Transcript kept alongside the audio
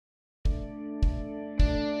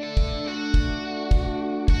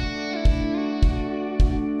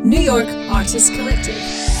New York Artist Collective.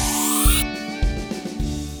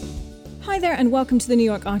 Hi there and welcome to the New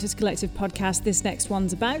York Artist Collective podcast. This next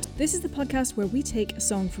one's about. This is the podcast where we take a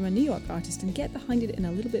song from a New York artist and get behind it in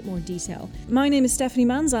a little bit more detail. My name is Stephanie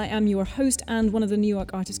Manns. I am your host and one of the New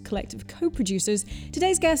York Artist Collective co-producers.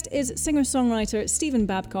 Today's guest is singer-songwriter Stephen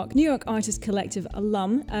Babcock, New York Artist Collective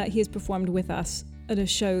alum. He has performed with us at a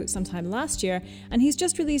show sometime last year, and he's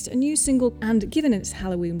just released a new single, and given it's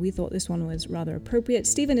Halloween, we thought this one was rather appropriate.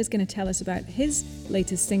 Stephen is going to tell us about his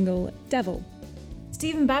latest single, Devil.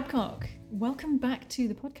 Stephen Babcock, welcome back to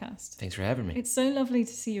the podcast. Thanks for having me. It's so lovely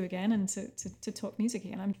to see you again and to talk music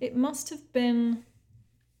again. It must have been,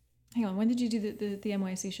 hang on, when did you do the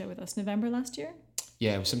NYC show with us? November last year?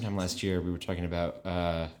 Yeah, it was sometime last year. We were talking about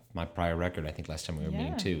my prior record, I think last time we were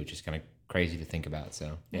meeting too, which is kind of crazy to think about.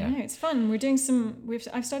 So yeah, it's fun. We're doing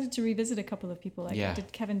I've started to revisit a couple of people. I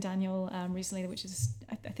did Kevin Daniel recently, which is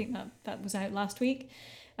I think that was out last week.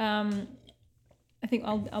 I think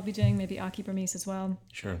I'll be doing maybe Aki Burmese as well.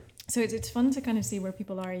 Sure. So it's fun to kind of see where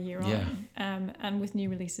people are a year on. And with new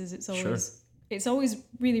releases, it's always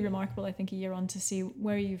really remarkable, I think, a year on to see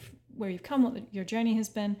where you've come, what your journey has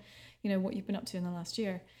been, what you've been up to in the last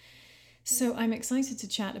year. So I'm excited to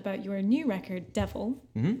chat about your new record, Devil.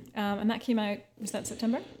 Mm-hmm. And that came out, was that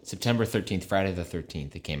September? September 13th, Friday the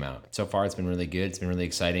 13th, it came out. So far, it's been really good. It's been really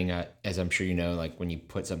exciting. As I'm sure you know, like when you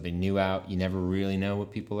put something new out, you never really know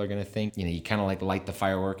what people are going to think. You kind of like light the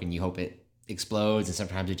firework and you hope it explodes, and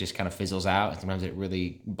sometimes it just kind of fizzles out, and sometimes it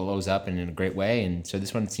really blows up in a great way. And so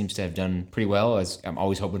this one seems to have done pretty well, as I'm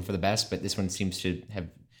always hoping for the best, but this one seems to have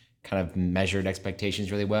kind of measured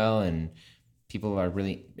expectations really well, and people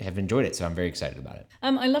have enjoyed it, so I'm very excited about it.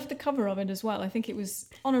 I loved the cover of it as well. I think it was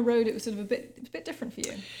on a road. It was sort of a bit different for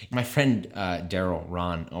you. My friend Daryl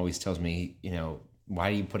Ron always tells me, why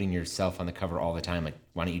are you putting yourself on the cover all the time? Like,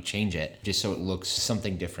 why don't you change it just so it looks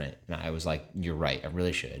something different? And I was like, you're right, I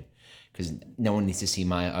really should, because no one needs to see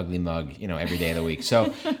my ugly mug, every day of the week.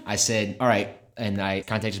 So I said, all right, and I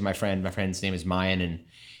contacted my friend. My friend's name is Mayan, and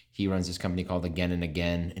he runs this company called Again and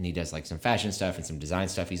Again, and he does like some fashion stuff and some design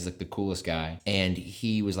stuff. He's like the coolest guy. And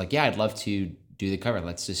he was like, yeah, I'd love to do the cover.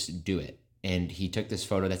 Let's just do it. And he took this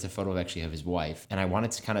photo. That's a photo actually of his wife. And I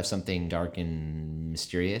wanted to kind of something dark and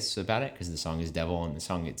mysterious about it, because the song is Devil and the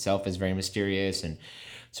song itself is very mysterious. And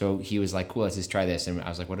so he was like, cool, let's just try this. And I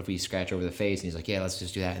was like, what if we scratch over the face? And he's like, yeah, let's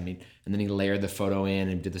just do that. And then he layered the photo in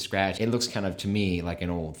and did the scratch. It looks kind of, to me, like an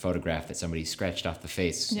old photograph that somebody scratched off the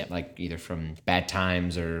face, like either from bad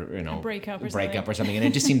times or, a breakup or something. And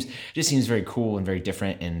it just seems very cool and very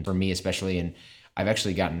different. And for me especially, and I've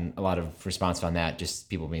actually gotten a lot of response on that, just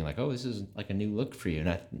people being like, oh, this is like a new look for you.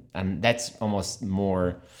 And that's almost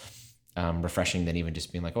more refreshing than even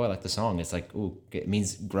just being like, oh, I like the song. It's like, ooh, it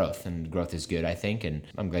means growth, and growth is good, I think. And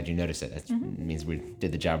I'm glad you noticed it. That means we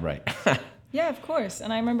did the job right. Yeah, of course.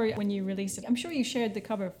 And I remember when you released it, I'm sure you shared the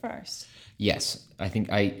cover first. Yes. I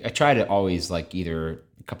think I try to always, like, either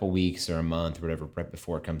a couple weeks or a month or whatever, right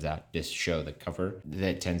before it comes out, just show the cover.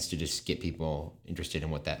 That tends to just get people interested in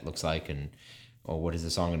what that looks like, and what is the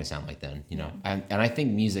song going to sound like then, And I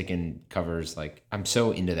think music and covers, like, I'm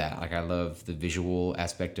so into that. Like, I love the visual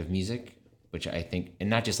aspect of music, which I think, and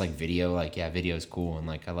not just like video, like, yeah, video is cool. And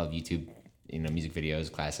like, I love YouTube, music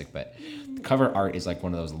videos, classic, but the cover art is like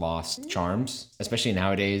one of those lost charms, especially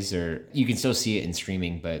nowadays, or you can still see it in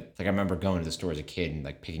streaming. But like, I remember going to the store as a kid and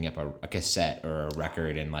like picking up a cassette or a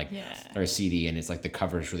record and like, or a CD, and it's like the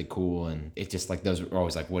cover is really cool. And it's just like, those are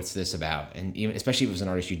always like, what's this about? And even, especially if it was an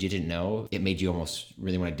artist you didn't know, it made you almost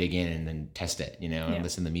really want to dig in and then test it, and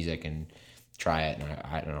listen to the music and try it. And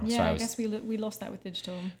I don't know. Yeah, so I guess we lost that with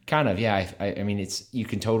digital. Kind of, yeah. I mean, you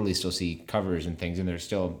can totally still see covers and things, and there's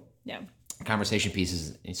still conversation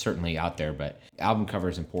pieces is certainly out there, but album cover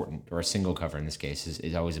is important, or a single cover in this case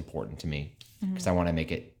is always important to me, because I want to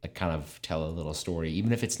make it kind of tell a little story,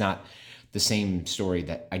 even if it's not the same story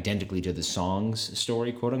that identically to the song's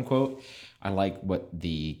story, quote unquote. I like what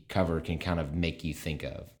the cover can kind of make you think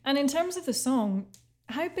of. And in terms of the song,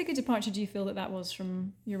 how big a departure do you feel that was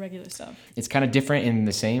from your regular stuff? It's kind of different and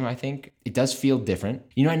the same, I think. It does feel different.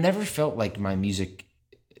 I never felt like my music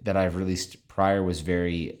that I've released prior was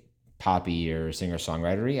very poppy or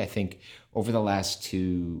singer-songwritery. I think over the last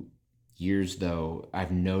 2 years, though, I've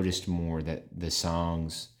noticed more that the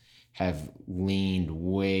songs have leaned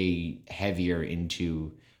way heavier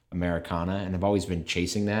into Americana, and I've always been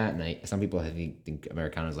chasing that. And some people think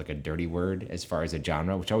Americana is like a dirty word as far as a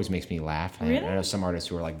genre, which always makes me laugh. Really? I know some artists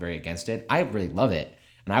who are like very against it. I really love it.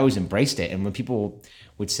 And I always embraced it. And when people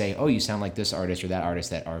would say, oh, you sound like this artist or that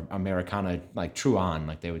artist that are Americana, like true on,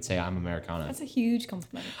 like they would say, I'm Americana. That's a huge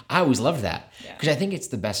compliment. I always loved that because Yeah. I think it's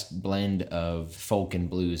the best blend of folk and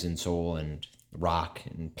blues and soul and rock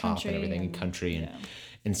and pop Country and everything and country. yeah.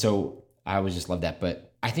 And so I always just love that.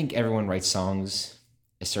 But I think everyone writes songs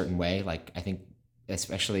a certain way. Like I think,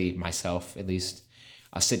 especially myself, at least,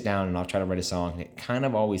 I'll sit down and I'll try to write a song and it kind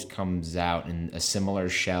of always comes out in a similar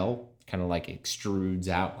shell, kind of like extrudes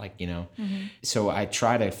out, like, you know. So I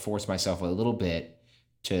try to force myself a little bit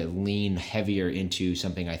to lean heavier into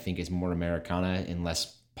something I think is more Americana and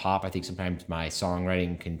less pop. I think sometimes my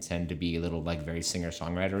songwriting can tend to be a little like very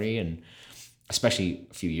singer-songwritery, and especially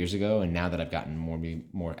a few years ago. And now that I've gotten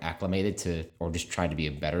more acclimated to, or just tried to be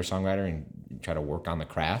a better songwriter and try to work on the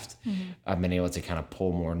craft, I've been able to kind of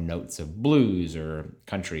pull more notes of blues or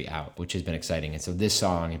country out, which has been exciting. And so this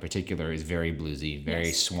song in particular is very bluesy,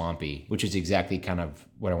 very swampy, which is exactly kind of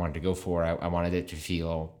what I wanted to go for. I wanted it to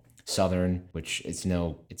feel Southern, which it's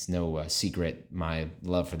no secret my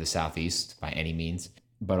love for the Southeast by any means.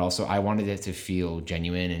 But also I wanted it to feel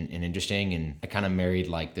genuine and interesting. And I kind of married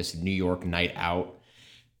like this New York night out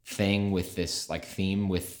thing with this like theme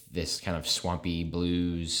with this kind of swampy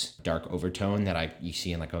blues dark overtone that you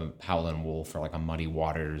see in like a Howlin' Wolf or like a Muddy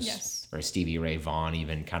Waters or a Stevie Ray Vaughan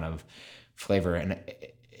even kind of flavor. And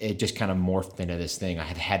it just kind of morphed into this thing. I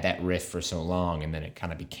had that riff for so long, and then it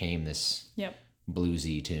kind of became this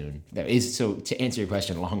bluesy tune. That is, so to answer your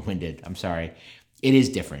question, long-winded, I'm sorry. It is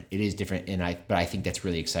different. But I think that's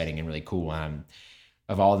really exciting and really cool.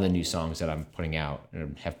 Of all the new songs that I'm putting out or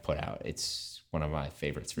have put out, it's one of my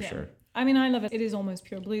favorites for sure. I mean, I love it. It is almost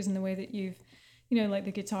pure blues in the way that you've, like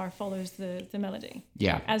the guitar follows the melody.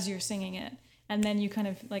 Yeah. As you're singing it. And then you kind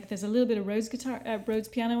of like, there's a little bit of Rhodes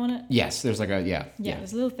piano on it. Yes, there's like Yeah,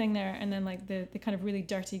 there's a little thing there. And then like the kind of really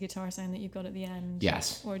dirty guitar sound that you've got at the end.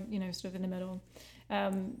 Yes. Or, sort of in the middle.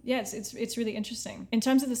 It's really interesting. In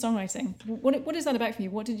terms of the songwriting, what is that about for you?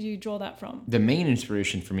 What did you draw that from? The main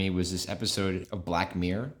inspiration for me was this episode of Black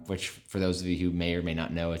Mirror, which for those of you who may or may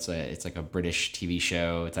not know, it's like a British TV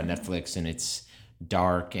show. It's on Netflix and it's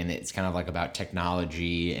dark and it's kind of like about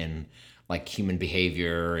technology and like human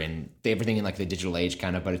behavior and everything in like the digital age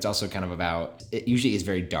kind of, but it's also kind of about, it usually is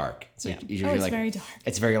very dark. So usually it's like, very dark.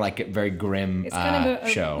 It's very grim it's kind of a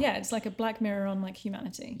show. Yeah, it's like a Black Mirror on like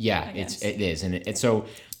humanity. Yeah, it is. And so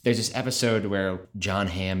there's this episode where John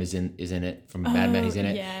Hamm is in it from Mad Men. He's in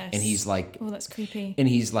it. Yes. And he's like, oh, that's creepy. And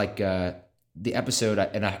he's like, the episode,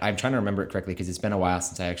 and I'm trying to remember it correctly because it's been a while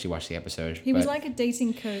since I actually watched the episode. He was like a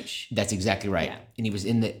dating coach. That's exactly right. Yeah. And he was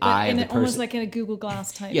in the eye of the person. Almost like in a Google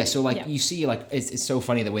Glass type. Yeah, so like you see, like it's so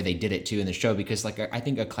funny the way they did it too in the show, because like I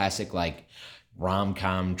think a classic like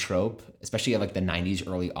rom-com trope, especially like the 90s,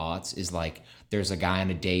 early aughts, is like there's a guy on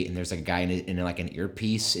a date and there's like a guy in like an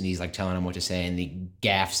earpiece and he's like telling him what to say and he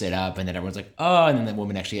gaffs it up and then everyone's like, oh, and then the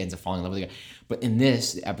woman actually ends up falling in love with the guy. But in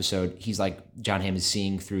this episode, he's like, John Hamm is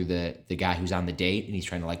seeing through the guy who's on the date and he's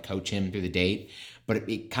trying to like coach him through the date. But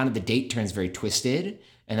it kind of, the date turns very twisted.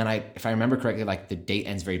 And then if I remember correctly, like the date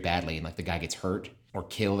ends very badly and like the guy gets hurt or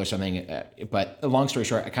killed or something. But long story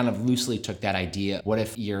short, I kind of loosely took that idea. What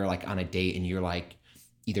if you're like on a date and you're like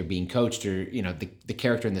either being coached or, the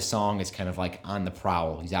character in the song is kind of like on the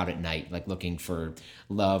prowl. He's out at night, like looking for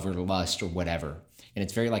love or lust or whatever. And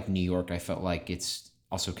it's very like New York. I felt like it's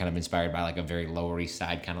also kind of inspired by like a very Lower East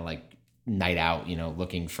Side kind of like night out,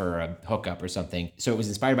 looking for a hookup or something. So it was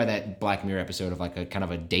inspired by that Black Mirror episode of like a kind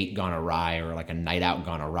of a date gone awry or like a night out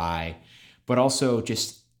gone awry. But also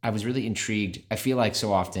just, I was really intrigued. I feel like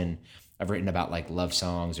so often I've written about like love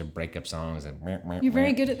songs or breakup songs. And you're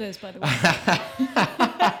very good at those, by the way.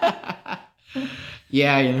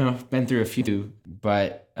 Yeah, been through a few,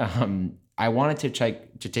 but I wanted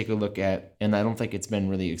to take a look at, and I don't think it's been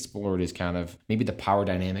really explored, is kind of maybe the power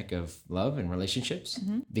dynamic of love and relationships.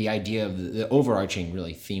 Mm-hmm. The idea of the overarching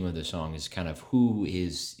really theme of the song is kind of who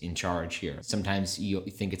is in charge here. Sometimes you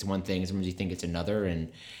think it's one thing, sometimes you think it's another,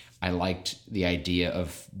 and I liked the idea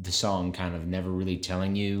of the song kind of never really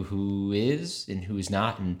telling you who is and who's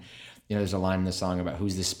not. And, there's a line in the song about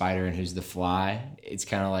who's the spider and who's the fly. It's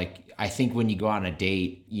kind of like, I think when you go on a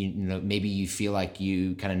date, maybe you feel like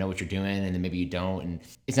you kind of know what you're doing and then maybe you don't. And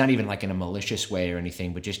it's not even like in a malicious way or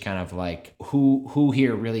anything, but just kind of like who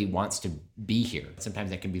here really wants to be here. Sometimes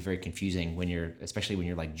that can be very confusing especially when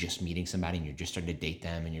you're like just meeting somebody and you're just starting to date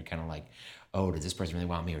them and you're kind of like, oh, does this person really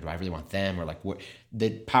want me or do I really want them? Or like the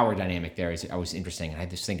power dynamic there is always interesting. And I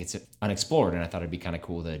just think it's unexplored and I thought it'd be kind of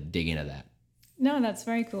cool to dig into that. No, that's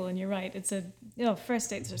very cool. And you're right. It's first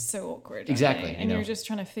dates are so awkward. Exactly. And you're just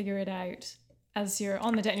trying to figure it out as you're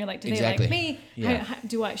on the date and you're like, do they Exactly. like me?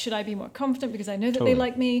 Yeah. Should I be more confident because I know that Totally. they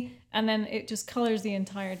like me? And then it just colors the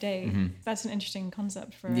entire day. That's an interesting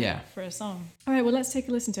concept for a song. All right, well, let's take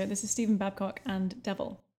a listen to it. This is Stephen Babcock and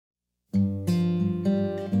Devil.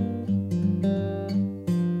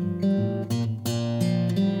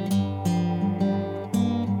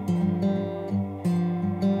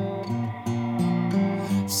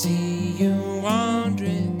 See you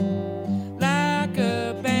wandering like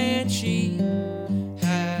a banshee.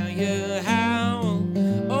 How you howl,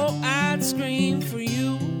 oh, I'd scream for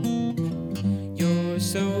you. You're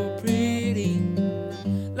so pretty,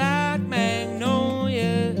 like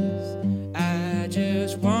magnolias. I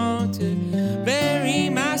just want to bury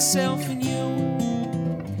myself in you.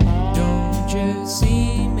 Don't you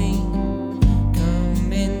see me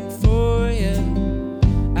coming for you?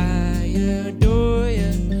 I adore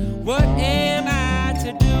you. What am I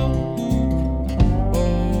to do?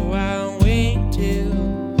 Oh, I'll wait till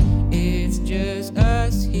it's just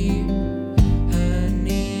us here.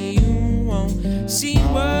 Honey, you won't see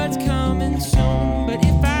what's coming soon. But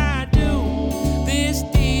if I do this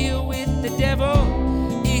deal with the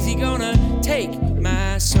devil, is he gonna take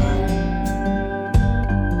my soul?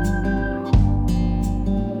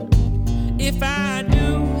 If I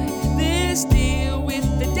do this deal with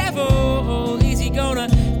the devil, is he gonna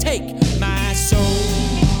take my soul?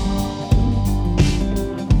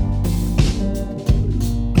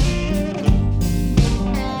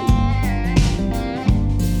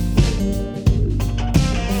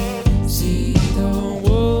 See the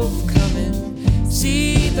wolf coming,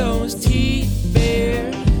 see those teeth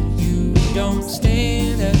bare. You don't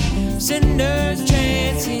stand a sinner's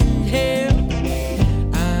chance in hell.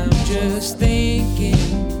 I'm just thinking,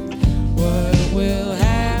 what will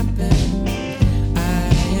happen? I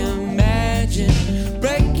imagine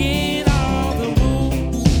breaking all the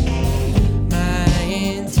rules. My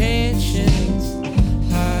intentions,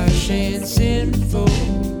 harsh and sinful.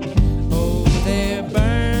 Oh, they're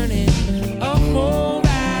burning a hole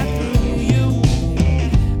right through you.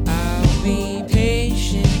 I'll be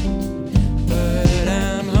patient, but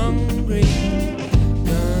I'm hungry.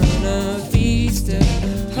 Gonna feast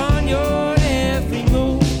upon your every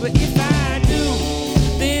move. But if I do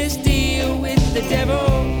this deal with the devil,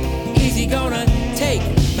 is he gonna take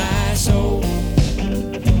my soul?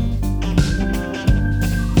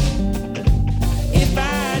 If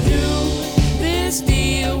I do this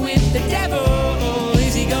deal with the devil,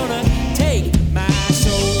 is he gonna take my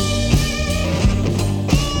soul?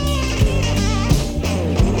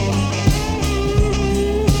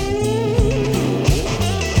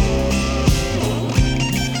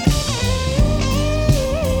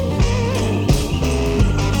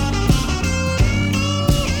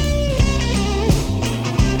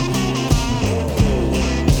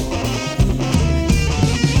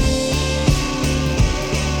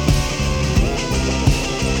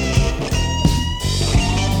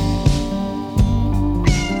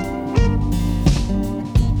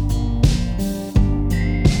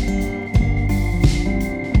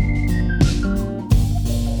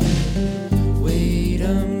 Wait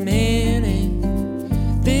a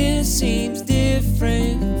minute, this seems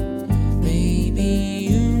different. Maybe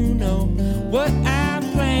you know what I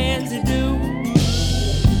plan to do.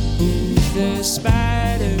 Who's the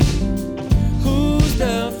spider? Who's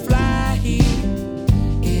the fly here?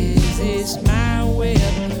 Is this my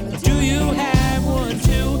web? Do you have one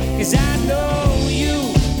too? 'Cause I know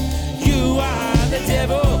you are the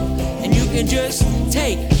devil, and you can just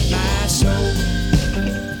take my soul.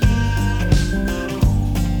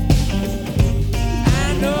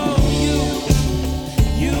 I know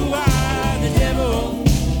you are the devil.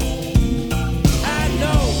 I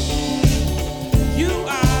know you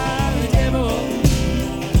are the devil.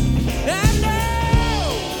 I know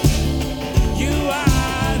you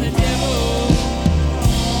are the devil.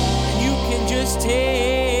 And you can just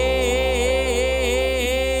take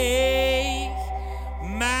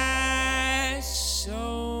my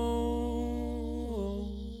soul.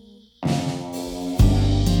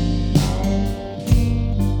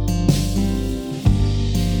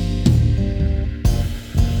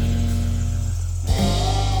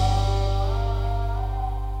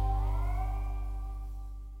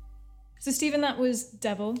 So, Stephen, that was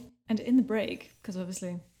Devil. And in the break, because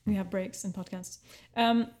obviously we have breaks in podcasts,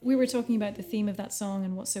 we were talking about the theme of that song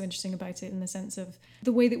and what's so interesting about it in the sense of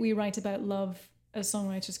the way that we write about love as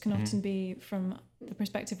songwriters can often be from the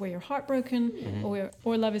perspective where you're heartbroken or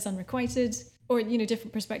love is unrequited, or,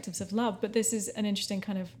 different perspectives of love. But this is an interesting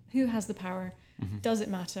kind of, who has the power? Does it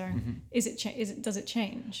matter? Does it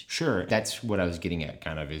change? Sure. That's what I was getting at,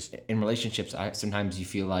 kind of, is in relationships, sometimes you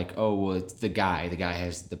feel like, oh, well, it's the guy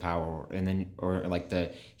has the power, and then, or like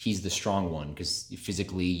he's the strong one, because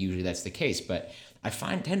physically, usually that's the case. But I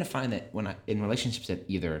tend to find that in relationships that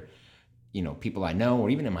either, people I know, or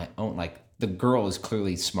even in my own, like, the girl is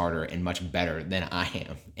clearly smarter and much better than I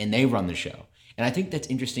am, and they run the show. And I think that's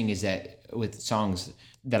interesting, is that with songs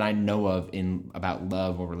that I know of about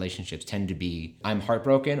love or relationships tend to be, I'm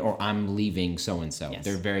heartbroken or I'm leaving so-and-so. Yes.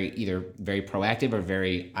 They're either very proactive or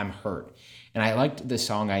I'm hurt. And I liked the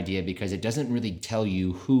song idea because it doesn't really tell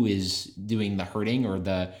you who is doing the hurting or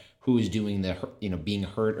who is doing the, being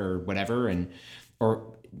hurt or whatever.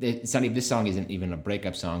 It's not even, this song isn't even a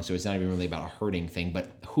breakup song, so it's not even really about a hurting thing,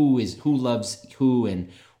 but who loves who and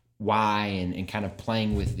why, and kind of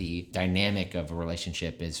playing with the dynamic of a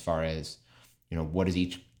relationship as far as, what is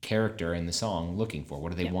each character in the song looking for?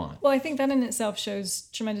 What do they want? Well, I think that in itself shows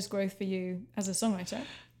tremendous growth for you as a songwriter.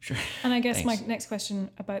 Sure. And I guess my next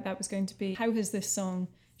question about that was going to be, how has this song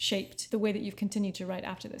shaped the way that you've continued to write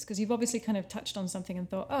after this? Because you've obviously kind of touched on something and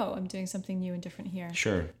thought, oh, I'm doing something new and different here.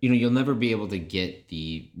 Sure. You'll never be able to get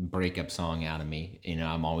the breakup song out of me.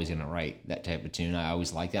 I'm always going to write that type of tune. I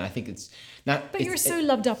always like that. I think it's not... But you're so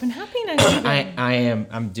loved up and happy now. I am.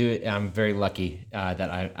 I'm very lucky that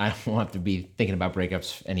I won't have to be thinking about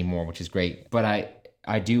breakups anymore, which is great. But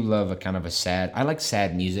I do love I like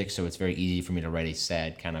sad music, so it's very easy for me to write a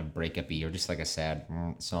sad kind of breakup-y or just like a sad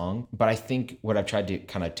song. But I think what I've tried to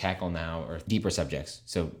kind of tackle now are deeper subjects.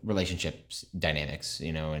 So relationships, dynamics,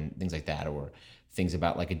 and things like that, or things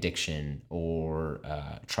about like addiction or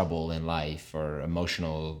trouble in life or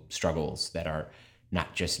emotional struggles that are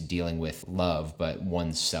not just dealing with love, but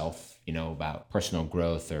oneself, about personal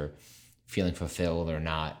growth or feeling fulfilled or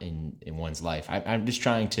not in one's life. I'm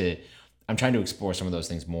trying to explore some of those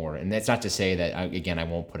things more. And that's not to say that, I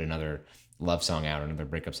won't put another love song out or another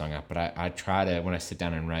breakup song out, but I try to, when I sit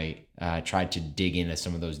down and write, try to dig into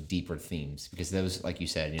some of those deeper themes, because those, like you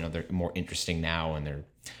said, they're more interesting now and they're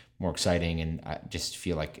more exciting. And I just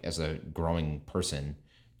feel like as a growing person,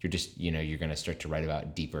 you're just, you're going to start to write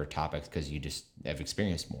about deeper topics because you just have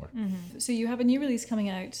experienced more. Mm-hmm. So you have a new release coming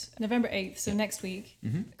out November 8th, so next week,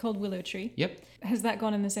 called Willow Tree. Yep. Has that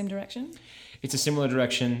gone in the same direction? It's a similar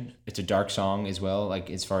direction. It's a dark song as well, like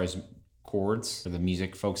as far as chords for the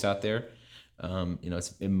music folks out there.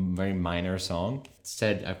 It's a very minor song.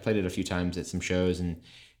 I've played it a few times at some shows, and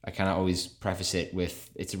I kind of always preface it with,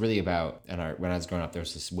 it's really about, when I was growing up, there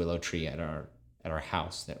was this willow tree at our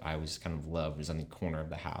house that I was kind of loved. It was on the corner of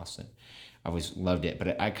the house, and I always loved it.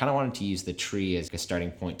 But I kind of wanted to use the tree as a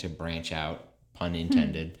starting point to branch out, pun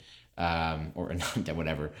intended, or not,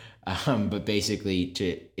 whatever. But basically,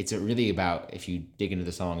 it's really about, if you dig into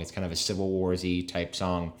the song, it's kind of a Civil Wars-y type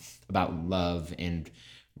song about love and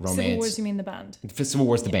romance. Civil Wars, you mean the band? Civil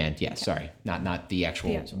Wars, the band, yeah, okay. Sorry. Not the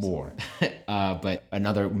actual war. But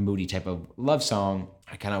another moody type of love song.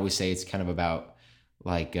 I kind of always say it's kind of about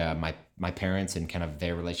like my parents and kind of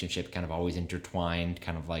their relationship kind of always intertwined,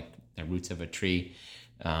 kind of like the roots of a tree.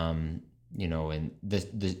 And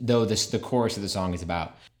the chorus of the song is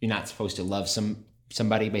about, you're not supposed to love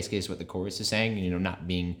somebody, basically is what the chorus is saying, not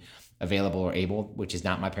being available or able, which is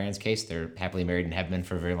not my parents' case. They're happily married and have been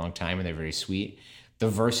for a very long time, and they're very sweet. The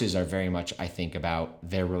verses are very much, I think, about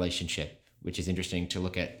their relationship, which is interesting to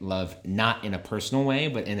look at love, not in a personal way,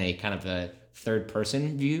 but in a kind of a third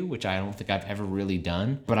person view, which I don't think I've ever really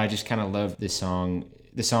done. But I just kind of love this song.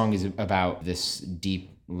 The song is about this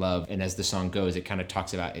deep love, and as the song goes, it kind of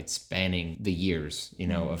talks about it spanning the years,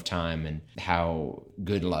 of time, and how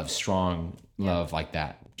good love, strong love like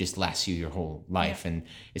that just lasts you your whole life. And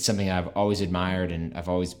it's something I've always admired, and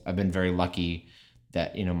I've been very lucky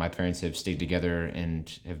that, my parents have stayed together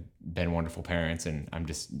and have been wonderful parents, and I'm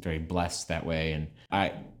just very blessed that way. And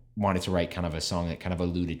I wanted to write kind of a song that kind of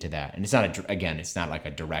alluded to that. And it's not like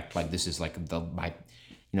a direct, like this is like my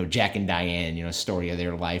Jack and Diane, story of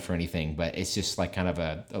their life or anything, but it's just like kind of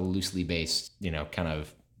a loosely based, kind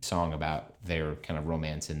of song about their kind of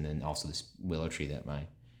romance, and then also this willow tree that my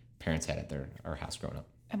parents had at our house growing up.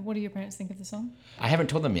 And what do your parents think of the song? I haven't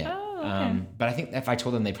told them yet. Oh, okay. But I think if I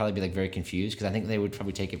told them, they'd probably be like very confused, because I think they would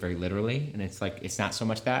probably take it very literally. And it's like, it's not so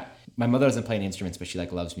much that. My mother doesn't play any instruments, but she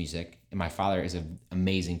loves music. And my father is an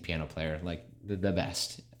amazing piano player, like the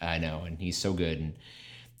best I know. And he's so good. And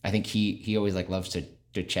I think he always loves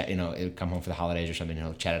to chat, he'll come home for the holidays or something, and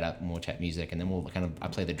he'll chat it up, and we'll chat music. And then I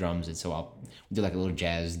play the drums. And so we'll do like a little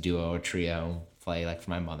jazz duo or trio, play like for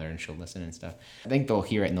my mother, and she'll listen and stuff. I think they'll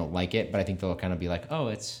hear it and they'll like it, but I think they'll kind of be like, oh,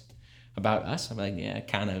 it's about us? I'm like, yeah,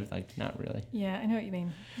 kind of, like, not really. Yeah, I know what you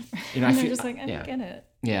mean. You know, I don't get it.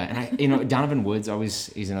 Yeah, and Donovan Woods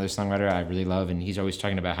he's another songwriter I really love, and he's always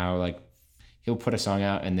talking about how, like, he'll put a song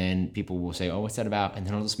out and then people will say, oh, what's that about? And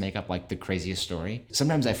then he'll just make up like the craziest story.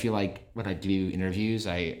 Sometimes I feel like when I do interviews,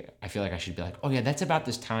 I feel like I should be like, oh yeah, that's about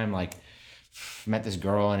this time, like, met this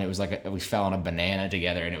girl and it was like we fell on a banana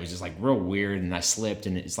together and it was just like real weird and I slipped,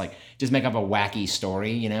 and it's like just make up a wacky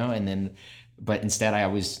story, you know, and then but instead I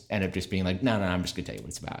always end up just being like, no, I'm just gonna tell you what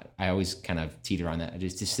it's about. I always kind of teeter on that.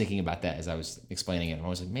 Just thinking about that as I was explaining it, and I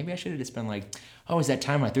was like, maybe I should have just been like, oh, is that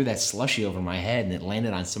time I threw that slushie over my head and it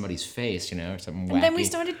landed on somebody's face, you know, or something wacky. And then we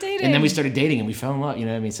started dating. And we fell in love, you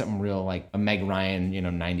know what I mean? Something real, like a Meg Ryan, you know,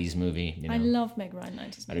 90s movie. You know? I love Meg Ryan 90s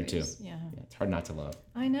movies. I do too. Yeah. It's hard not to love.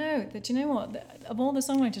 I know. That, you know what? Of all the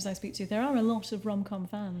songwriters I speak to, there are a lot of rom-com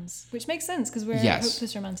fans, which makes sense because we're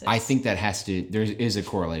hopeless romantics. I think there is a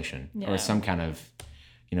correlation or some kind of,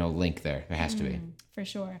 you know, link there. There has to be. For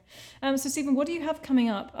sure. So Stephen, what do you have coming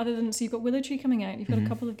up other than, so you've got Willow Tree coming out, you've got a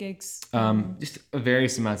couple of gigs. Just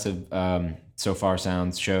various amounts of So Far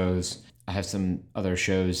Sounds shows. I have some other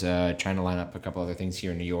shows, trying to line up a couple other things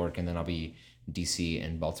here in New York, and then I'll be in DC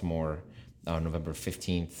and Baltimore on November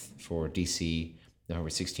 15th for DC, November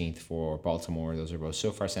 16th for Baltimore. Those are both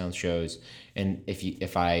So Far Sounds shows. And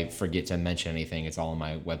if I forget to mention anything, it's all on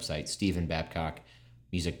my website,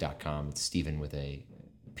 StephenBabcockmusic.com. It's Stephen with a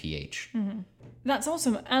PH. That's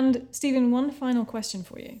awesome. And Stephen, one final question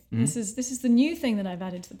for you. This is the new thing that I've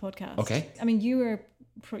added to the podcast. Okay. I mean, you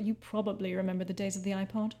probably remember the days of the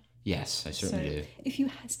iPod. Yes, I certainly do. If you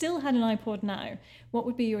still had an iPod now, what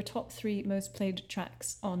would be your top 3 most played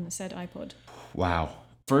tracks on said iPod? Wow.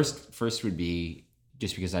 First would be,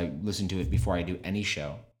 just because I listen to it before I do any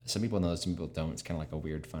show. Some people know, some people don't. It's kind of like a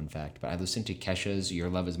weird fun fact. But I listen to Kesha's Your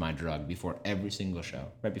Love Is My Drug before every single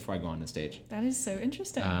show, right before I go on the stage. That is so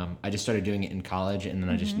interesting. I just started doing it in college, and then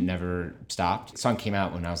I just never stopped. The song came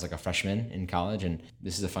out when I was like a freshman in college, and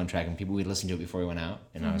this is a fun track. And people would listen to it before we went out.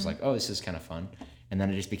 And I was like, oh, this is kind of fun. And then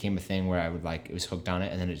it just became a thing where I would it was hooked on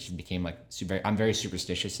it. And then it just became like, I'm very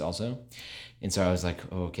superstitious also. And so I was like,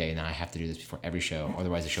 oh, okay, now I have to do this before every show.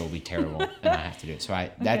 Otherwise the show will be terrible and I have to do it. So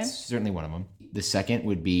that's certainly one of them. The second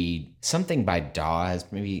would be something by Dawes,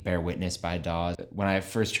 maybe Bear Witness by Dawes. When I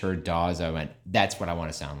first heard Dawes, I went, that's what I want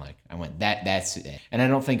to sound like. I went, that's it. And I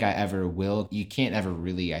don't think I ever will. You can't ever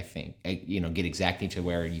really, I think, get exactly to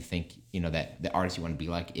where you think, that the artist you want to be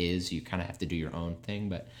like is. You kind of have to do your own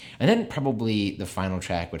thing. And then probably the final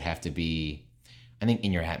track would have to be, I think,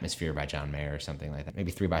 In Your Atmosphere by John Mayer or something like that.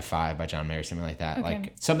 Maybe 3x5 by John Mayer, something like that. Okay.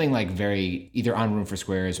 Like something like very, either on Room for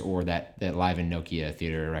Squares or that Live in Nokia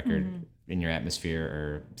Theater record, In Your Atmosphere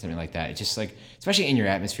or something like that. It's just like, especially In Your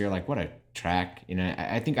Atmosphere, like what a track.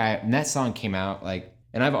 I think when that song came out, like,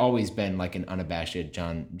 and I've always been like an unabashed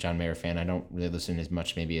John Mayer fan. I don't really listen as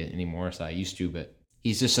much maybe anymore as I used to, but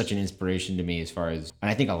he's just such an inspiration to me as far as, and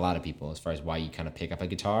I think a lot of people, as far as why you kind of pick up a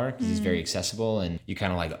guitar, because he's very accessible, and you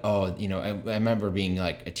kind of like, oh, I remember being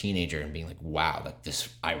like a teenager and being like, wow, like this,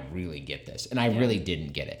 I really get this. And I really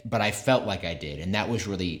didn't get it, but I felt like I did. And that was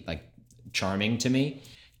really like charming to me.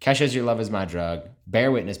 Kesha's Your Love Is My Drug,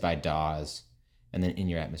 Bear Witness by Dawes, and then In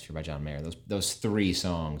Your Atmosphere by John Mayer. Those 3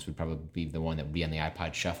 songs would probably be the one that would be on the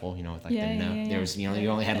iPod Shuffle, with like there was, you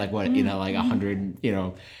only had like what, like 100,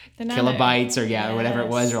 kilobytes or whatever it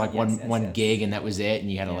was, or like one gig, and that was it,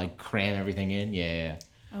 and you had to like cram everything in. Yeah.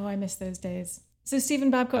 Oh, I miss those days. So Stephen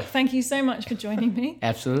Babcock, thank you so much for joining me.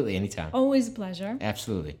 Absolutely, anytime. Always a pleasure.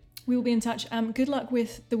 Absolutely. We will be in touch. Good luck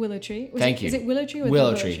with the Willow Tree. Thank you. Is it Willow Tree or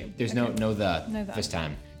Willow the Tree? Tree? There's no the this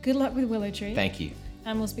time. Good luck with Willow Tree. Thank you.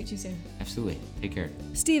 And we'll speak to you soon. Absolutely. Take care.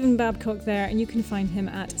 Stephen Babcock there, and you can find him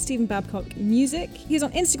at Stephen Babcock Music. He's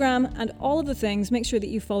on Instagram and all of the things. Make sure that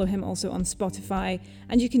you follow him also on Spotify,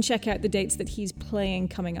 and you can check out the dates that he's playing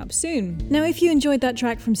coming up soon. Now, if you enjoyed that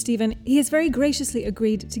track from Stephen, he has very graciously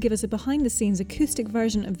agreed to give us a behind-the-scenes acoustic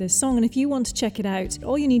version of this song, and if you want to check it out,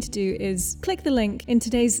 all you need to do is click the link in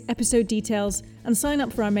today's episode details and sign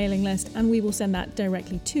up for our mailing list, and we will send that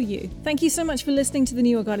directly to you. Thank you so much for listening to the New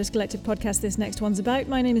York Artist Collective podcast this next one's about.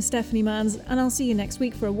 My name is Stephanie Manns, and I'll see you next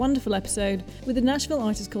week for a wonderful episode with a Nashville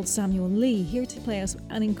artist called Samuel Lee, here to play us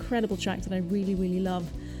an incredible track that I really, really love.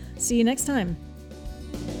 See you next time.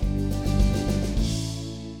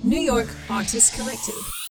 New York Artist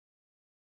Collective.